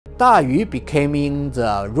Da Yu becoming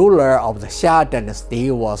the ruler of the Xia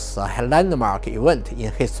dynasty was a landmark event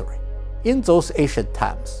in history. In those ancient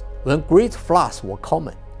times, when great floods were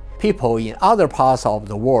common, people in other parts of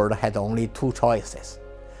the world had only two choices: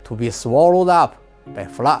 to be swallowed up by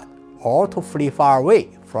flood or to flee far away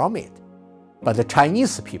from it. But the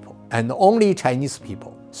Chinese people, and only Chinese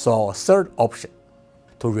people, saw a third option: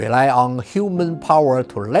 to rely on human power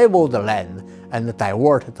to level the land and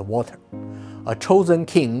divert the water. A chosen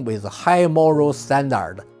king with a high moral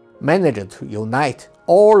standard managed to unite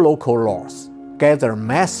all local laws, gather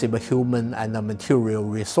massive human and material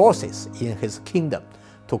resources in his kingdom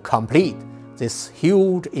to complete this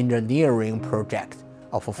huge engineering project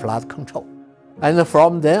of flood control. And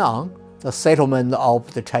from then on, the settlement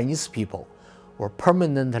of the Chinese people were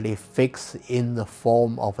permanently fixed in the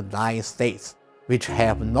form of 9 states, which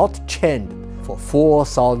have not changed for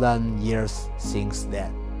 4,000 years since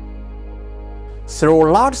then.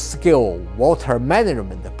 Through large-scale water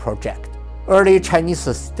management projects, early Chinese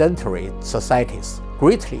sedentary societies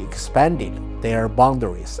greatly expanded their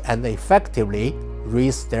boundaries and effectively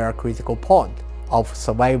reached their critical point of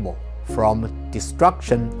survival from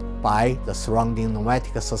destruction by the surrounding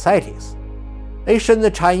nomadic societies.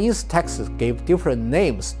 Ancient Chinese texts gave different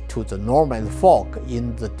names to the nomad folk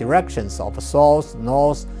in the directions of south,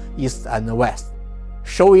 north, east, and west,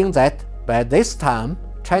 showing that by this time,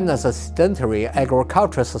 China's sedentary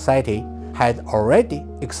agricultural society had already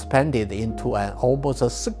expanded into an almost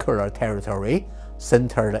circular territory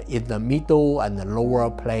centered in the middle and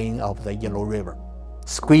lower plain of the Yellow River,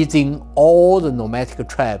 squeezing all the nomadic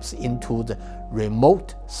tribes into the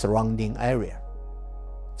remote surrounding area.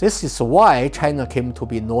 This is why China came to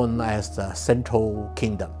be known as the Central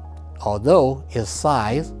Kingdom, although its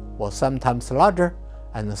size was sometimes larger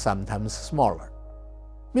and sometimes smaller.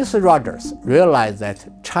 Mr. Rogers realized that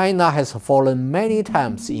China has fallen many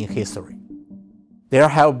times in history. There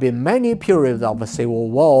have been many periods of civil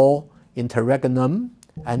war, interregnum,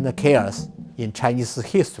 and chaos in Chinese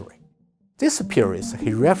history. These periods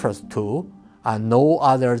he refers to are no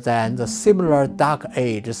other than the similar dark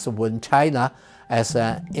ages when China, as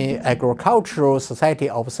an agricultural society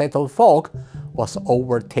of settled folk, was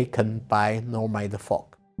overtaken by nomad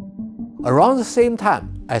folk. Around the same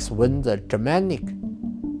time as when the Germanic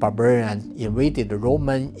barbarians invaded the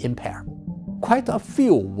Roman Empire, quite a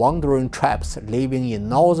few wandering tribes living in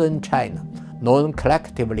northern China, known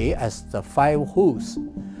collectively as the Five Whos,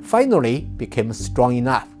 finally became strong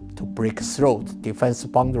enough to break through the defense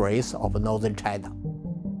boundaries of northern China.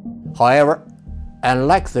 However,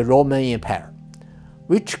 unlike the Roman Empire,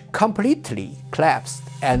 which completely collapsed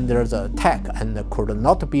under the attack and could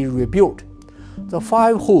not be rebuilt, the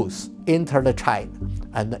Five Whos entered China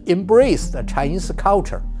and embraced the Chinese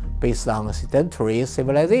culture based on sedentary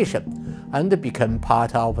civilization and became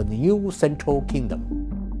part of the new Central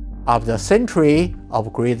Kingdom. After a century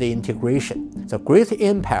of great integration, the great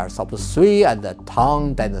empires of the Sui and the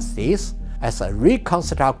Tang dynasties, as a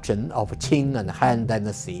reconstruction of Qing and Han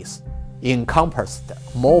dynasties, encompassed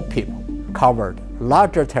more people, covered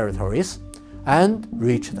larger territories, and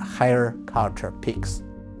reached higher culture peaks.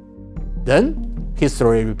 Then,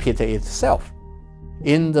 history repeated itself.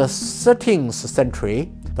 In the 13th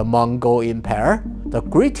century, the Mongol Empire, the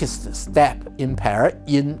greatest steppe empire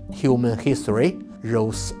in human history,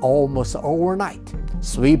 rose almost overnight,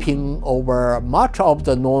 sweeping over much of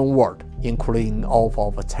the known world, including all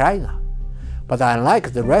of China. But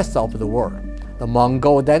unlike the rest of the world, the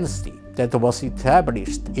Mongol dynasty that was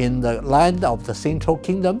established in the land of the Central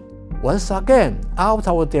Kingdom, once again out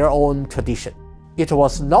of their own tradition. It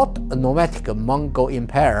was not a nomadic Mongol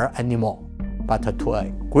empire anymore, but to a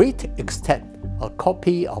great extent a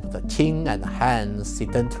copy of the Qing and Han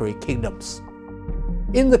sedentary kingdoms.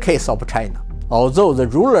 In the case of China, although the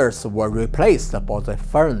rulers were replaced by the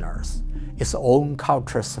foreigners, its own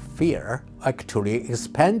culture sphere actually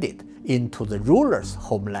expanded into the ruler's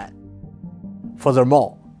homeland.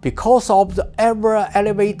 Furthermore, because of the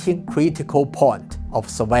ever-elevating critical point of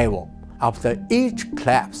survival after each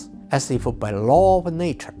collapse, as if by law of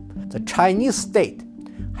nature, the Chinese state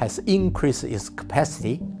has increased its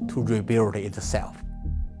capacity to rebuild itself.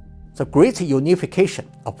 The great unification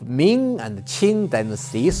of Ming and Qing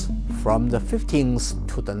dynasties from the 15th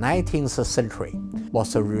to the 19th century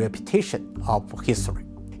was a repetition of history,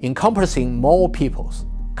 encompassing more peoples,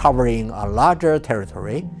 covering a larger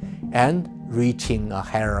territory, and reaching a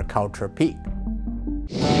higher culture peak.